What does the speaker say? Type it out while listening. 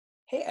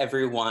Hey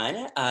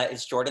everyone,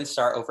 it's Jordan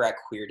Star over at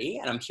Queerty,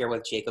 and I'm here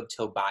with Jacob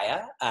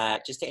Tobia.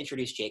 Just to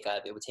introduce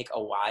Jacob, it would take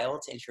a while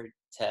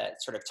to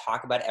sort of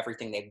talk about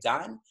everything they've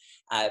done,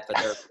 but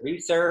they're a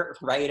producer,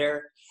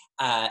 writer,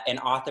 and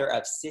author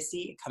of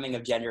Sissy, Coming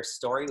of Gender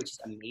Story, which is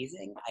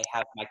amazing. I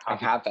have my I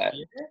copy have it.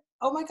 here.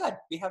 Oh my God,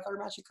 we have our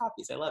matching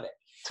copies. I love it.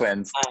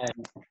 Twins.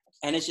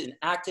 And it's an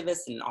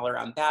activist and an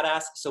all-around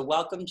badass. So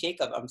welcome,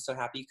 Jacob. I'm so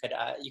happy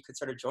you could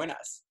sort of join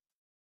us.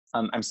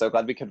 I'm so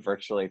glad we could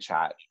virtually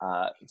chat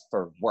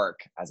for work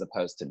as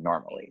opposed to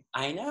normally.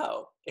 I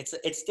know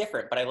it's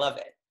different, but I love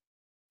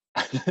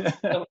it.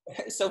 So,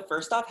 so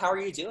first off, how are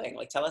you doing?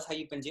 Like, tell us how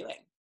you've been doing.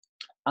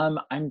 I'm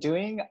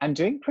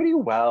doing pretty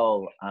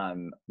well.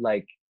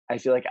 Like I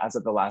feel like as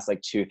of the last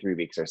like 2-3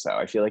 weeks or so,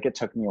 I feel like it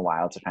took me a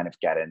while to kind of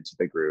get into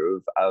the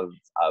groove of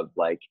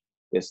like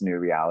this new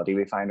reality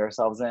we find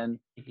ourselves in.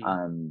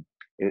 Mhm.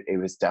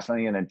 It was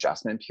definitely an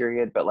adjustment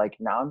period, but like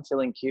now I'm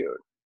feeling cute.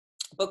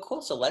 But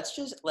cool. So let's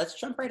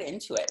jump right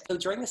into it. So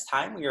during this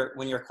time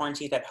when you're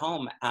quarantined at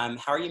home, how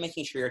are you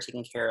making sure you're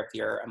taking care of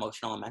your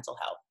emotional and mental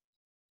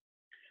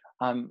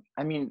health?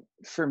 I mean,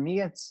 for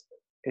me, it's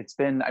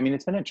been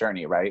a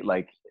journey, right?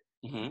 Like,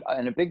 Hmm.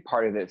 and a big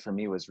part of it for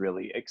me was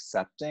really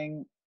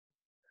accepting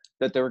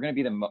that there were going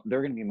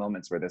to be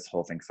moments where this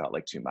whole thing felt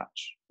like too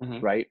much, Hmm.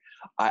 right?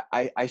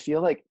 I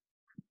feel like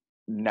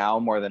now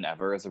more than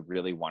ever is a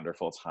really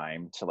wonderful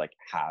time to like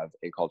have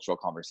a cultural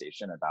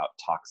conversation about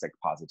toxic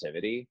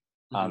positivity.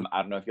 Hmm.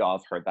 I don't know if y'all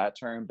have heard that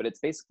term, but it's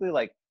basically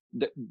like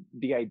the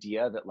the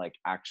idea that like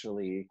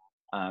actually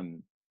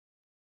um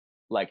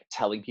like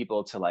telling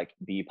people to like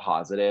be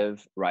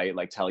positive, right?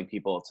 Like telling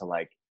people to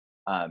like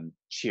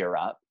cheer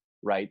up,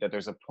 right? That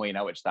there's a point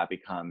at which that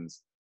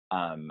becomes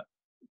um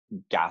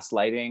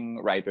gaslighting,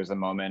 right? There's a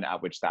moment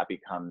at which that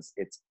becomes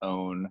its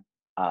own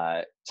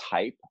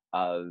type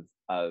of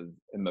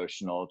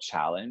emotional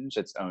challenge,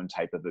 its own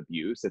type of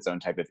abuse, its own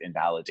type of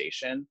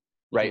invalidation,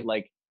 Hmm. right?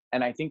 Like,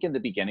 and I think in the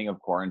beginning of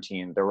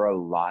quarantine, there were a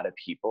lot of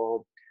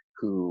people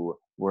who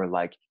were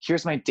like,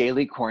 "Here's my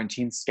daily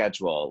quarantine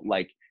schedule,"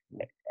 like,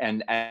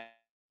 and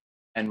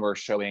and we're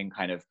showing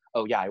kind of,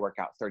 oh yeah, I work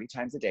out 30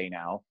 times a day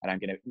now, and I'm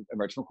going to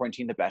emerge from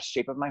quarantine the best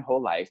shape of my whole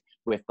life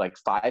with like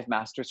 5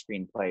 master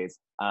screenplays,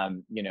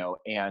 and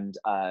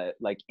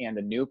like and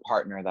a new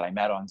partner that I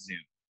met on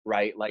Zoom,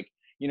 right? Like,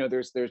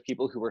 there's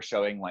people who were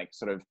showing like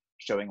sort of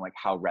showing like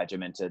how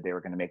regimented they were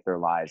going to make their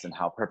lives and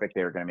how perfect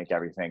they were going to make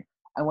everything.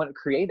 And what it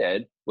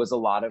created was a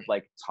lot of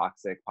like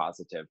toxic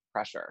positive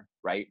pressure,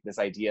 right? This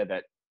idea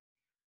that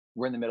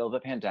we're in the middle of a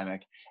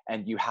pandemic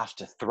and you have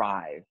to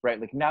thrive, right?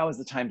 Like now is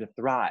the time to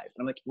thrive. And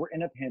I'm like, we're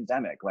in a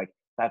pandemic. Like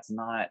that's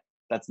not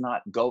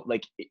go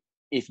like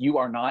if you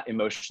are not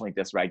emotionally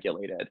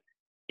dysregulated,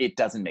 it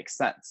doesn't make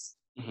sense,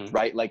 Hmm.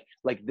 right? Like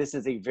this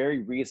is a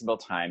very reasonable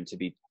time to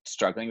be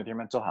struggling with your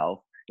mental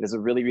health. It is a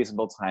really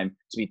reasonable time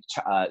to be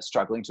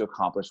struggling to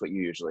accomplish what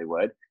you usually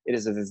would. It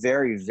is a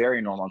very,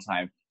 very normal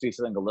time to be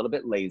feeling a little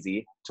bit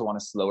lazy, to want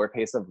a slower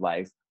pace of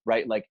life,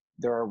 right? Like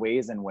there are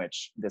ways in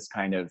which this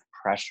kind of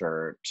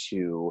pressure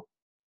to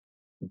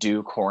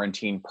do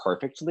quarantine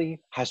perfectly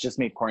has just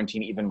made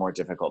quarantine even more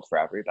difficult for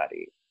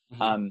everybody.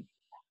 Hmm. Um,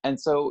 and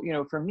so,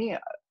 for me,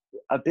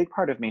 a big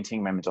part of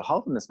maintaining my mental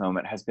health in this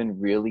moment has been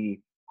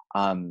really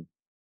um,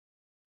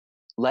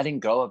 letting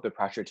go of the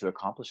pressure to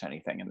accomplish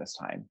anything in this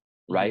time,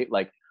 Hmm. right?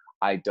 Like,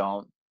 I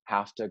don't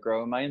have to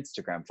grow my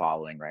Instagram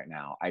following right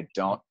now. I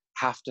don't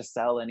have to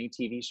sell any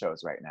TV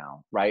shows right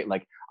now, right?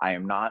 Like, I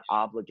am not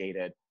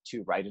obligated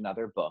to write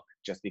another book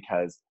just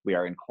because we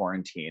are in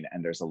quarantine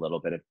and there's a little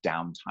bit of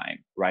downtime,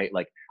 right?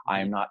 Like, I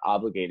am not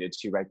obligated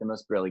to write the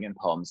most brilliant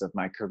poems of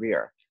my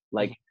career. Hmm.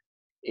 Like,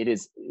 it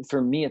is,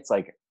 for me, it's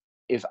like,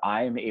 if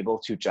I'm able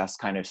to just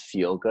kind of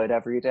feel good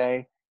every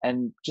day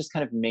and just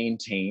kind of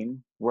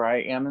maintain where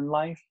I am in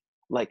life,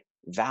 like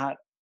that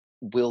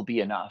will be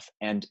enough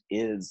and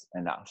is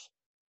enough.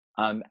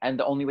 And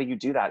the only way you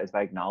do that is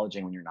by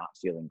acknowledging when you're not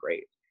feeling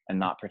great and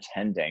not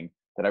pretending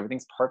that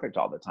everything's perfect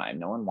all the time.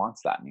 No one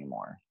wants that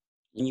anymore.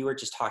 And you were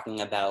just talking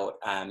about,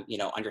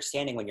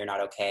 understanding when you're not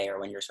okay or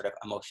when you're sort of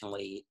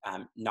emotionally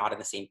not in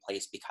the same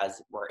place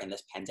because we're in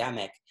this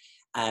pandemic.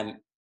 Um,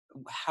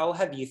 how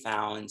have you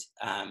found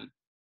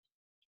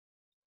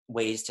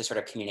ways to sort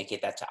of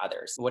communicate that to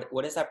others?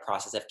 What does that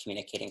process of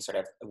communicating sort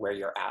of where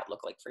you're at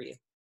look like for you?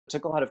 It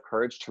took a lot of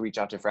courage to reach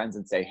out to friends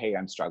and say, hey,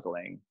 I'm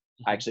struggling.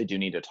 I Hmm. actually do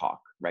need to talk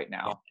right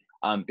Yeah.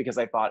 now. Because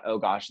I thought, oh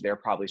gosh, they're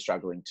probably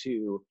struggling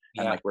too.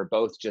 And Yeah. like, we're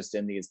both just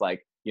in these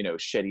like,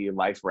 shitty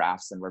life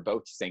rafts and we're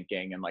both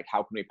sinking. And like,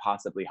 how can we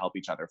possibly help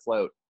each other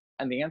float?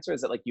 And the answer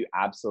is that like, you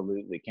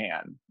absolutely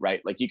can,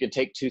 right? Like, you could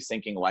take 2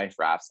 sinking life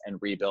rafts and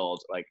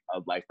rebuild like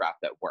a life raft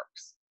that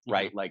works, Hmm.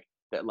 right? Like,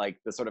 that like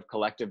the sort of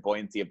collective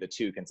buoyancy of the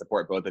two can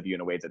support both of you in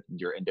a way that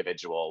your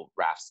individual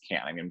rafts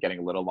can. I mean, I'm getting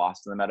a little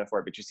lost in the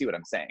metaphor, but you see what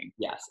I'm saying.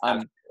 Yes,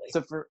 Um,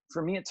 absolutely. so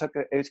for me, it took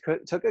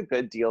a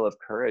good deal of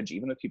courage,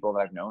 even with people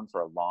that I've known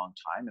for a long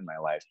time in my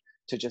life,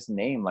 to just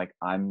name like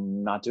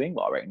I'm not doing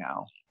well right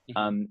now,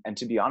 Hmm. and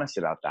to be honest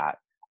about that.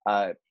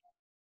 Uh,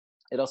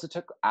 it also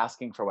took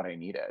asking for what I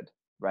needed,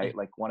 right?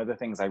 Like one of the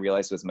things I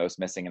realized was most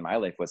missing in my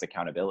life was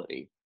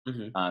accountability.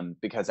 Mm-hmm.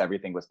 Because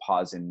everything was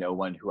paused and no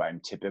one who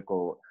I'm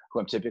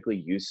typically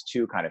used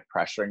to kind of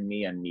pressuring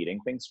me and needing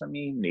things from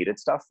me, needed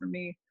stuff from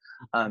me.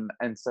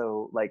 And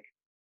so like,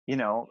 you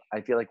know,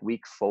 I feel like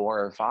week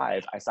 4 or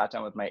 5, I sat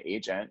down with my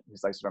agent,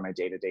 who's like sort of my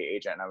day-to-day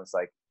agent, and I was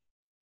like,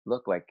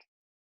 look, like,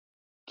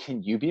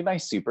 can you be my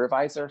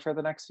supervisor for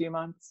the next few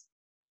months?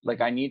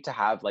 Like, I need to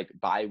have like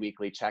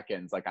bi-weekly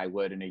check-ins like I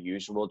would in a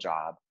usual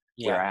job,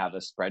 where Yeah. I have a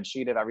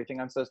spreadsheet of everything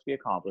I'm supposed to be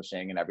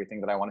accomplishing and everything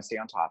that I want to stay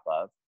on top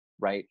of,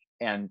 right?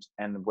 And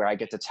where I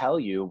get to tell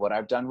you what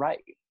I've done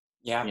right,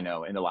 Yeah. you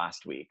know, in the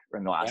last week or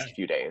in the Yeah. last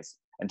few days,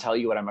 and tell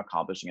you what I'm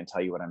accomplishing and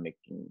tell you what I'm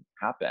making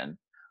happen.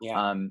 Yeah.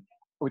 Um,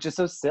 which is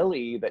so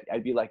silly that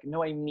I'd be like,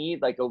 no, I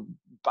need like a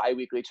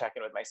bi-weekly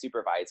check-in with my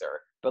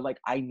supervisor. But like,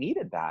 I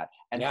needed that.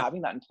 And Yeah.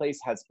 having that in place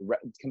has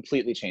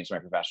completely changed my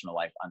professional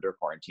life under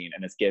quarantine.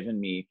 And it's given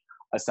me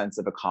a sense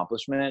of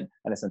accomplishment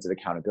and a sense of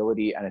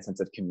accountability and a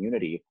sense of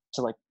community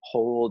to like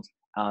hold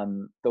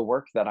the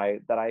work that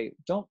I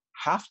don't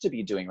have to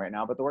be doing right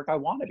now, but the work I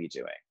want to be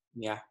doing.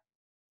 Yeah.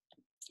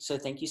 So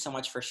thank you so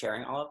much for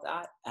sharing all of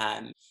that.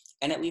 And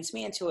it leads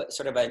me into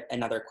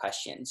another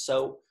question.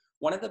 So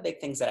one of the big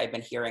things that I've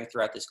been hearing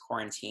throughout this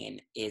quarantine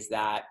is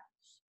that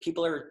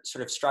people are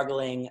sort of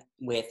struggling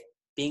with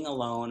being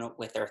alone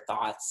with their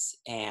thoughts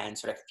and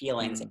sort of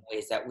feelings in Mm.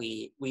 ways that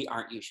we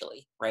aren't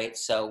usually, right?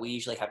 So we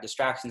usually have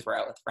distractions, we're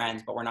out with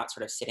friends, but we're not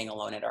sort of sitting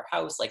alone at our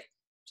house, like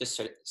just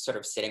sort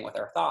of sitting with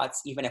our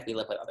thoughts, even if we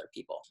live with other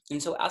people.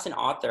 And so as an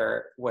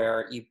author,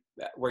 where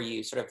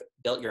you sort of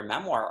built your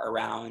memoir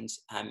around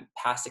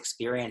past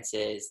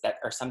experiences that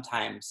are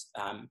sometimes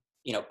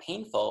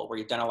painful, where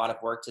you've done a lot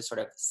of work to sort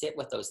of sit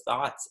with those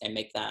thoughts and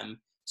make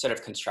them sort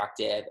of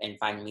constructive and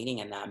find meaning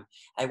in them.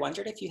 I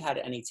wondered if you had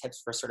any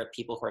tips for sort of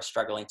people who are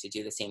struggling to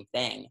do the same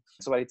thing.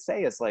 So what I'd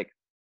say is like,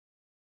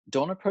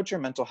 don't approach your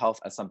mental health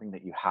as something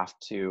that you have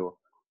to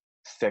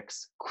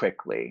fix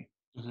quickly.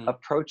 Hmm.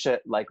 Approach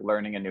it like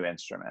learning a new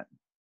instrument.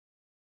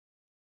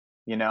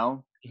 You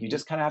know, you Hmm.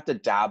 just kind of have to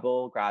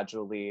dabble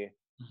gradually,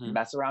 Hmm.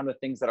 mess around with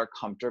things that are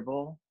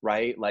comfortable,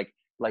 right? Like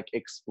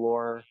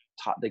explore,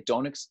 like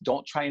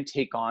don't try and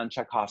take on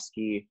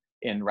Tchaikovsky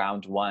in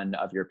round 1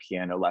 of your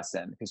piano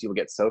lesson, because you will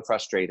get so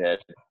frustrated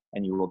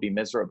and you will be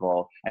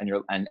miserable and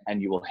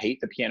you will hate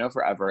the piano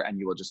forever and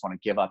you will just want to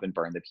give up and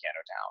burn the piano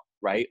down,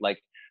 right?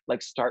 Like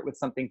start with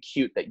something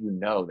cute that you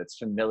know, that's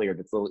familiar,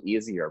 that's a little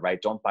easier,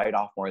 right? Don't bite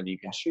off more than you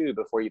can chew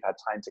before you've had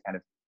time to kind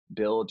of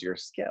build your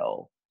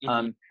skill.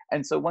 Hmm.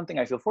 And so one thing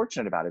I feel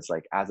fortunate about is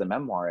like, as a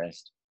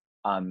memoirist,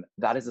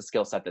 that is a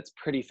skill set that's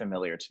pretty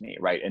familiar to me,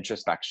 right?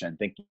 Introspection,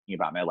 thinking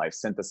about my life,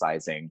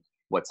 synthesizing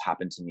what's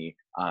happened to me,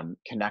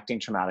 connecting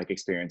traumatic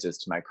experiences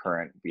to my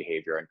current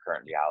behavior and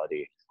current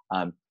reality,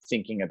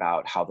 thinking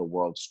about how the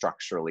world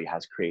structurally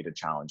has created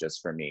challenges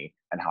for me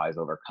and how I've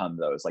overcome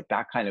those. Like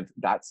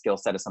that skill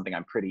set is something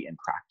I'm pretty in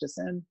practice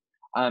in.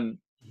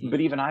 Hmm. But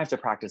even I have to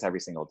practice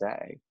every single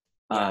day.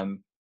 Yeah.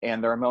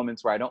 And there are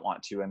moments where I don't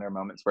want to, and there are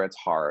moments where it's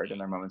hard,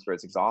 and there are moments where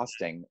it's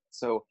exhausting.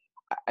 So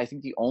I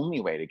think the only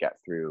way to get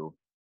through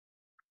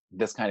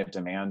this kind of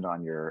demand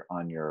on your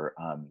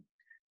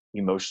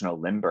emotional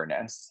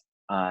limberness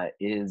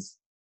is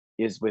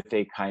with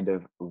a kind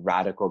of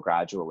radical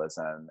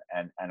gradualism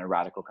and a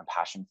radical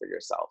compassion for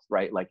yourself,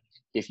 right? Like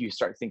if you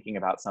start thinking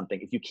about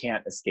something, if you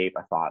can't escape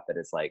a thought that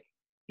is like,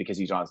 because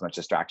you don't have as much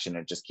distraction,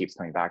 it just keeps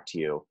coming back to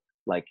you,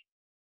 like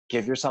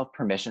give yourself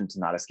permission to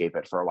not escape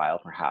it for a while,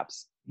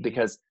 perhaps, Hmm.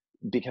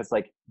 because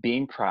like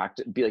being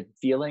be like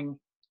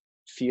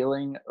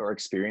feeling or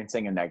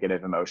experiencing a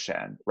negative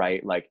emotion,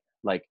 right? Like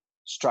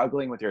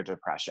struggling with your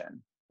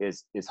depression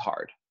is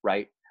hard,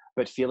 right?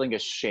 But feeling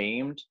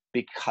ashamed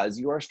because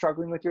you are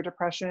struggling with your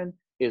depression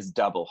is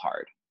double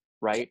hard,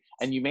 right?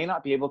 And you may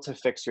not be able to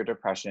fix your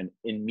depression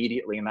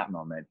immediately in that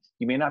moment.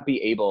 You may not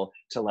be able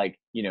to like,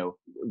 you know,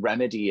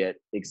 remedy it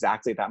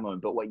exactly at that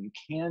moment. But what you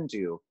can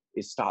do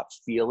is stop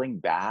feeling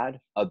bad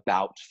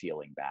about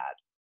feeling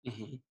bad.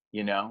 Hmm.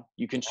 You know,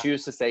 you can Yeah.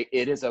 choose to say,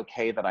 it is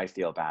okay that I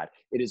feel bad.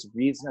 It is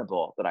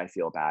reasonable that I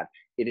feel bad.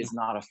 It is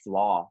not a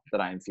flaw that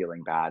I am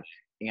feeling bad.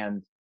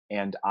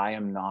 And I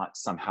am not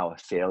somehow a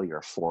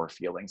failure for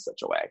feeling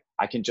such a way.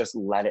 I can just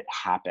let it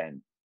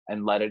happen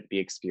and let it be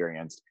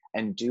experienced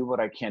and do what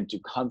I can to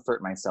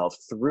comfort myself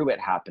through it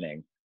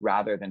happening,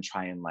 rather than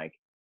try and like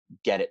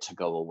get it to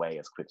go away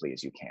as quickly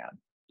as you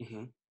can.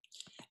 Hmm.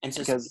 And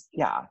so Because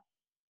yeah.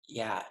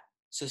 yeah.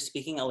 So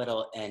speaking a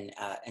little in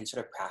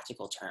sort of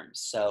practical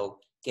terms, so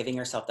giving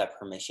yourself that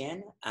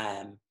permission,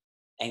 and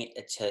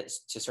to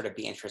sort of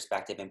be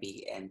introspective and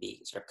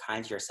be sort of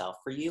kind to yourself.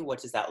 For you, what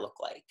does that look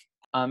like?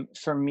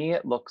 For me,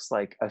 it looks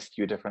like a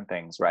few different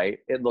things, right?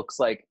 It looks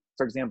like,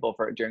 for example,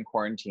 for during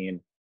quarantine,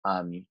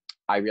 um,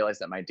 I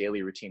realized that my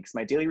daily routine, because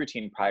my daily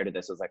routine prior to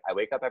this was like, I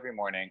wake up every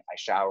morning, I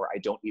shower, I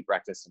don't eat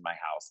breakfast in my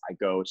house. I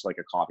go to like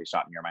a coffee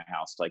shop near my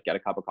house to like get a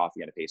cup of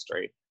coffee and a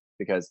pastry,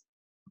 because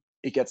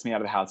it gets me out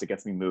of the house, it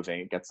gets me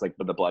moving, it gets like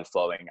the blood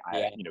flowing. I,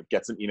 Yeah. you know,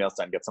 get some emails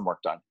done, get some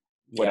work done.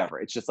 Yeah. whatever.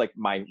 It's just like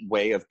my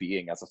way of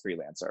being as a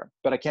freelancer,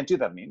 but I can't do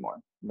that anymore.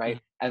 Right.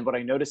 And what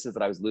I noticed is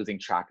that I was losing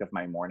track of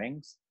my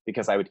mornings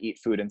because I would eat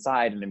food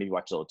inside and then maybe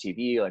watch a little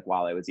TV, like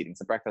while I was eating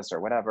some breakfast or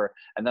whatever.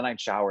 And then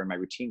I'd shower and my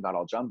routine got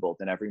all jumbled.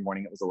 And every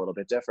morning it was a little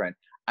bit different.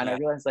 And I Yeah.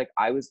 realized like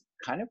I was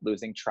kind of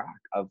losing track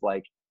of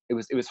like, it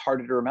was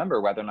harder to remember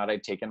whether or not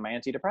I'd taken my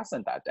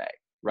antidepressant that day.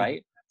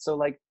 Right. So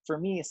like for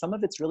me, some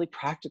of it's really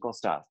practical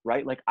stuff,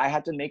 right? Like I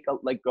had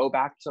to go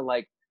back to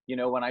like, you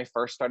know, when I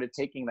first started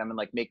taking them and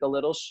like make a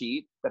little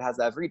sheet that has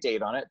every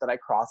date on it that I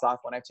cross off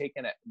when I've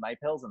taken my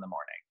pills in the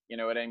morning. You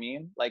know what I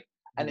mean? Like,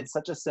 and it's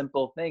such a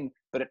simple thing,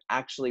 but it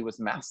actually was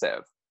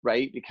massive,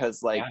 right?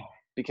 Because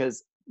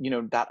because, you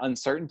know, that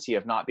uncertainty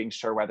of not being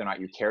sure whether or not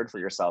you cared for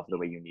yourself the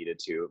way you needed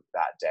to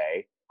that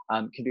day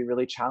can be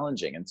really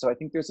challenging. And so I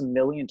think there's a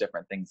million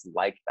different things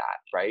like that,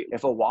 right?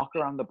 If a walk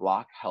around the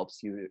block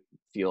helps you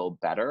feel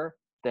better,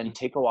 then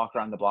take a walk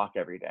around the block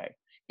every day.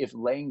 If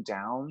laying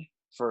down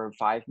for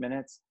 5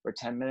 minutes or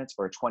 10 minutes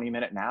or a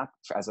 20-minute nap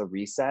as a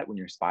reset when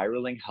you're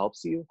spiraling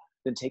helps you,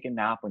 then take a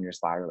nap when you're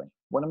spiraling.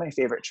 One of my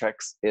favorite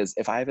tricks is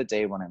if I have a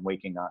day when I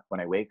wake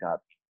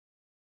up,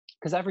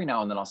 because every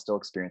now and then I'll still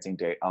experience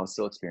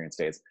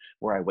days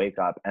where I wake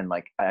up and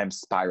like I'm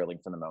spiraling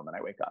from the moment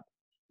I wake up.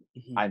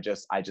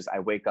 I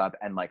wake up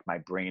and like my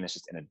brain is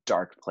just in a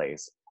dark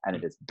place and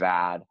it is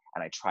bad.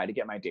 And I try to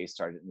get my day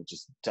started and it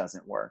just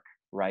doesn't work.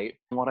 Right.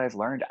 And what I've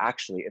learned,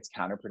 actually, it's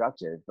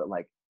counterproductive, but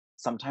like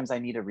sometimes I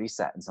need a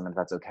reset and sometimes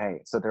that's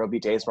okay. So there'll be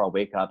days where I'll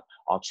wake up,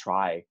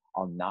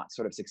 I'll not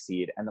sort of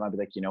succeed. And then I'll be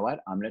like, you know what?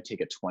 I'm going to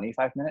take a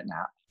 25-minute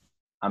nap.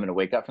 I'm going to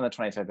wake up from the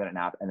 25-minute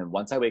nap. And then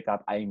once I wake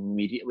up, I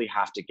immediately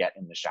have to get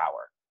in the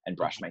shower and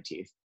brush my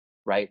teeth.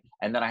 Right.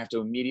 And then I have to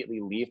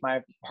immediately leave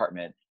my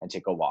apartment and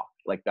take a walk.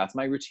 Like that's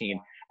my routine.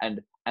 And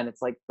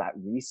it's like that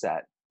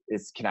reset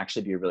can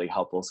actually be a really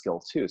helpful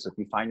skill too. So if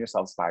you find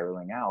yourself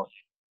spiraling out,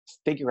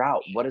 figure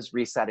out what does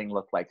resetting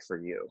look like for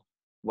you?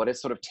 What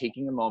is sort of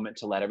taking a moment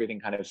to let everything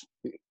kind of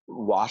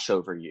wash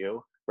over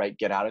you, right?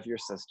 Get out of your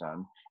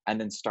system and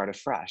then start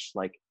afresh.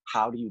 Like,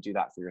 how do you do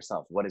that for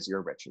yourself? What is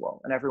your ritual?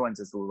 And everyone's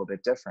is a little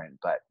bit different,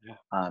 but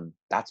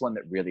that's one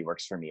that really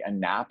works for me. A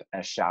nap,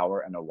 a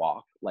shower, and a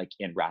walk, like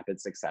in rapid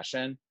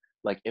succession.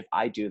 Like if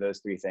I do those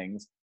three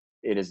things,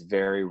 it is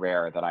very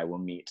rare that I will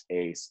meet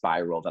a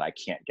spiral that I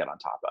can't get on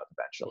top of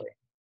eventually.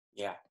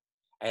 Yeah.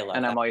 I love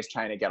and that. I'm always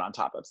trying to get on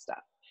top of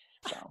stuff.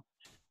 So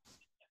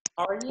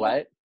Are you?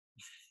 what?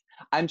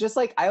 I'm just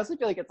like, I also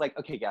feel like it's like,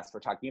 okay, yes, we're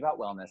talking about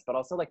wellness, but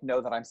also like know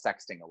that I'm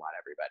sexting a lot,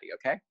 everybody,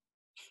 okay?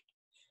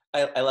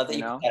 I love that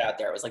you know? put that out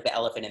there. It was like the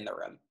elephant in the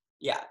room.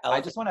 Yeah.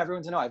 I just want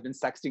everyone to know I've been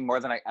sexting more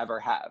than I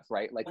ever have,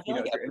 right? Like, I you feel know,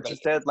 like if you're everybody-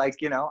 interested,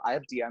 like, you know, I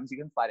have DMs, you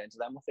can slide into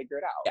them, we'll figure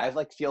it out. Yeah. I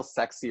like feel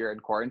sexier in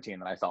quarantine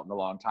than I felt in a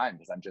long time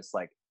because I'm just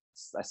like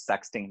a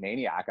sexting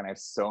maniac and I have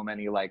so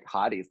many like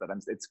hotties that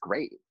it's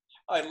great.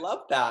 I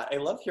love that. I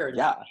love hearing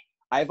Yeah. that.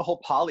 I have a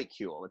whole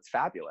polycule. It's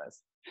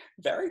fabulous.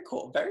 Very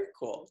cool. Very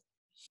cool.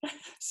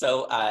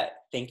 So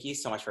thank you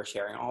so much for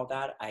sharing all of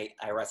that. I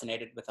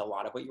resonated with a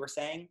lot of what you were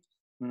saying.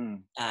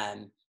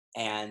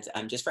 And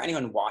just for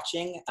anyone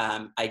watching,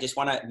 I just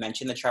want to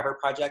mention the Trevor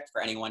Project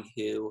for anyone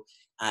who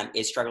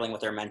is struggling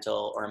with their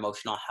mental or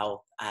emotional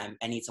health and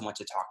needs someone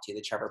to talk to.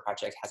 The Trevor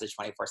Project has a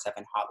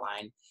 24/7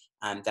 hotline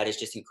that is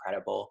just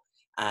incredible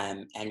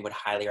and would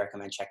highly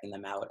recommend checking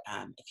them out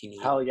if you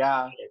need Hell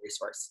yeah. a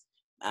resource.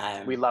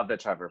 We love the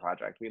Trevor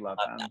Project. We love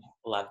them.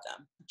 Love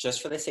them.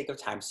 Just for the sake of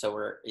time, so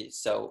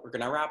we're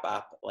gonna wrap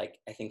up. Like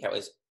I think that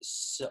was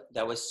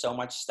so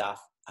much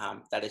stuff.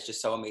 That is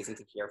just so amazing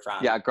to hear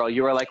from. Yeah, girl,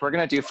 you were like, we're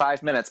gonna do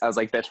 5 minutes. I was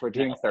like, bitch, we're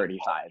doing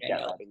 35.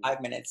 Yeah,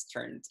 5 minutes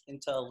turned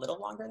into a little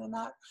longer than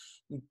that.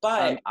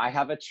 But I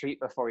have a treat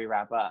before we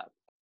wrap up.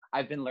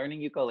 I've been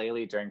learning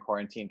ukulele during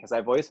quarantine because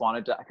I've always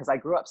wanted to. Because I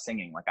grew up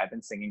singing. Like I've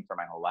been singing for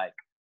my whole life,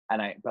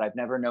 but I've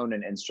never known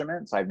an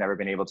instrument, so I've never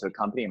been able to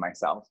accompany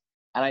myself.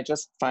 And I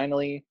just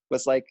finally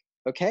was like,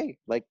 okay,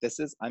 like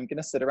I'm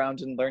gonna sit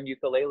around and learn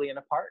ukulele in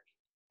a park.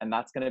 And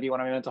that's going to be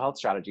one of my mental health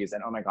strategies.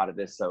 And oh my God, it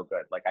is so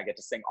good. Like I get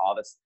to sing all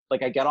this,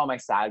 like I get all my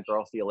sad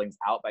girl feelings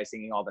out by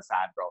singing all the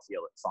sad girl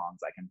songs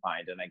I can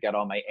find. And I get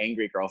all my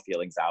angry girl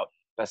feelings out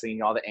by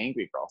singing all the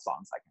angry girl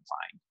songs I can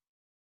find.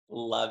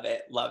 Love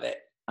it. Love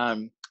it.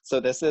 So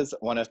this is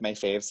one of my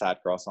fave sad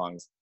girl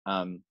songs.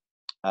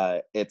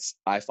 It's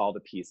I Fall to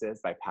Pieces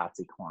by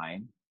Patsy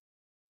Cline.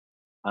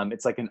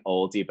 It's like an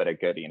oldie, but a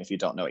goodie. And if you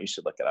don't know it, you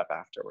should look it up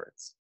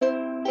afterwards.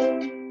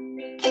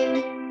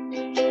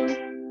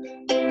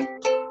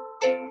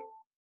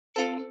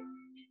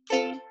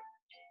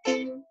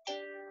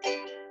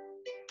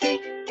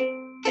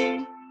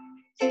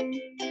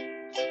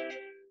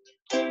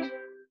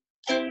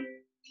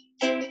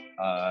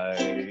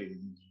 I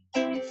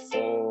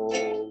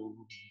fall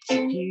to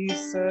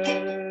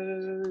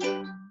pieces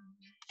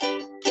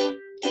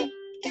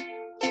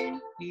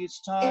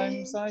each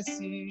time I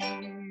see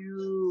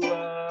you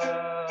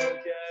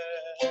again.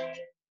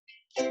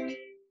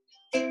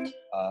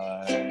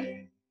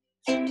 I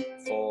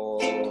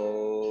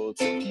fall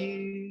to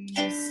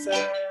pieces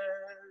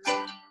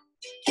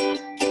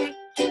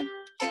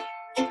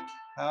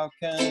How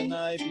can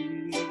I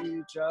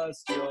be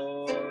just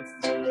your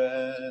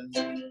friend?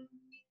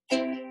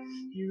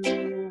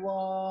 You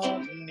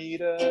want me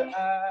to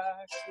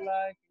act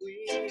like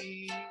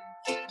we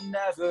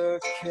never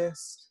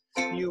kissed.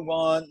 You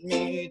want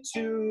me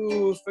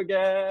to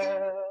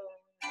forget,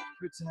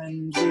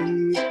 pretend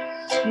we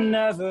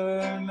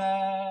never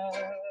met.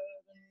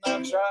 And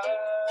I've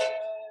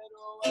tried,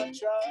 oh I've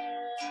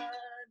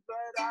tried,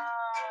 but I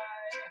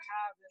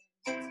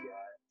haven't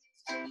yet.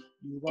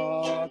 You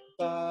walk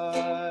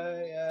by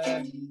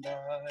and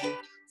I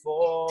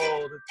fall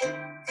to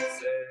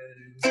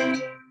pieces.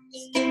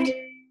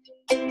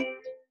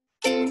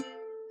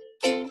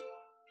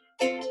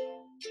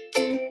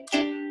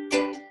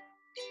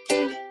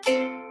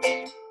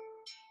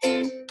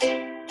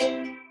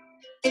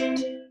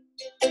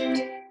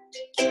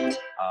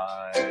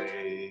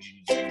 I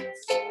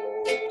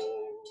fall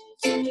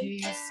to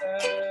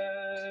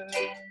pieces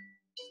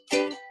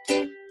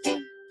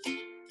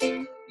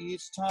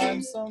each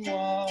time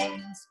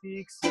someone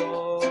speaks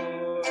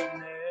your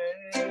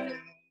name.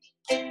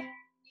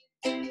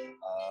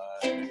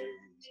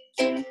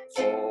 I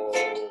fall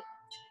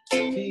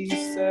to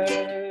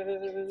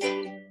pieces.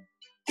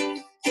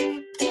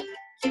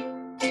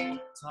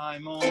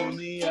 Time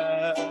only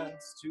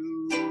adds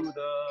to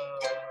the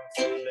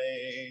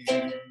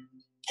flame.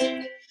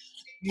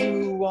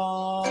 You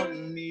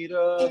want me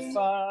to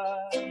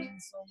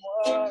find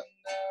someone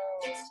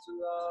else to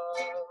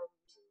love,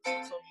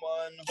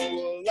 someone who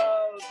will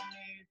love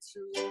me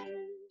too,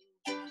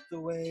 the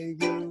way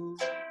you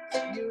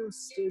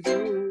used to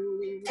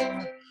do.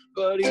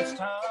 But each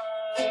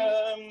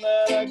time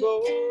that I go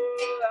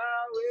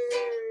out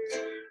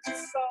with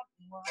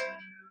someone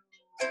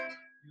new,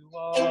 you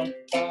walk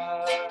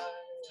by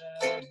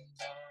and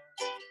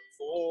I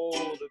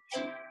fall to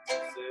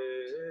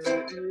pieces.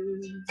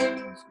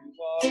 You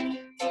walk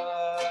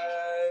by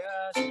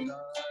and I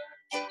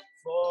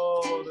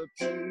fall to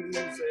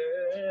pieces.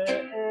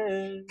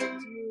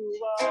 You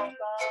walk by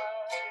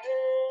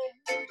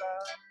and I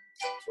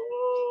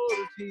fall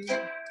to pieces.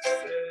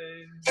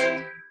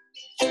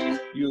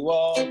 You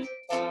walk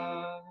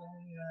by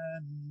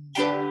and I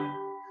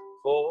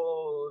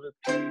fall to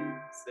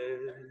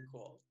pieces.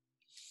 Cool.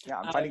 Yeah,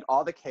 I'm finding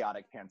all the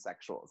chaotic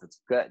pansexuals.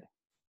 It's good.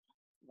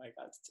 Oh my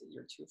God,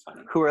 you're too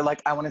funny. Who are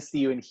like, I want to see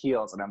you in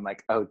heels. And I'm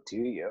like, oh, do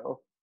you?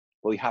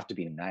 Well, you have to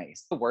be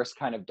nice. The worst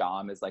kind of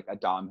dom is like a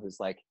dom who's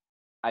like,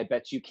 I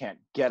bet you can't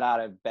get out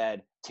of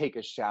bed, take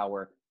a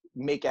shower,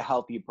 make a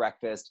healthy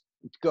breakfast,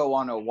 go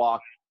on a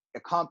walk,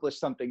 accomplish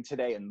something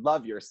today and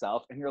love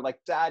yourself. And you're like,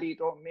 Daddy,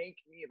 don't make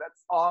me.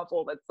 That's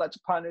awful. That's such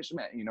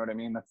punishment. You know what I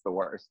mean? That's the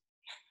worst.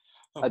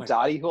 Oh A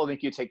daddy who will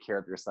make you take care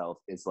of yourself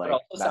is like,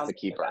 that's a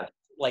keeper.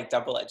 like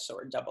double-edged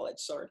sword.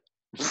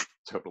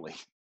 Totally.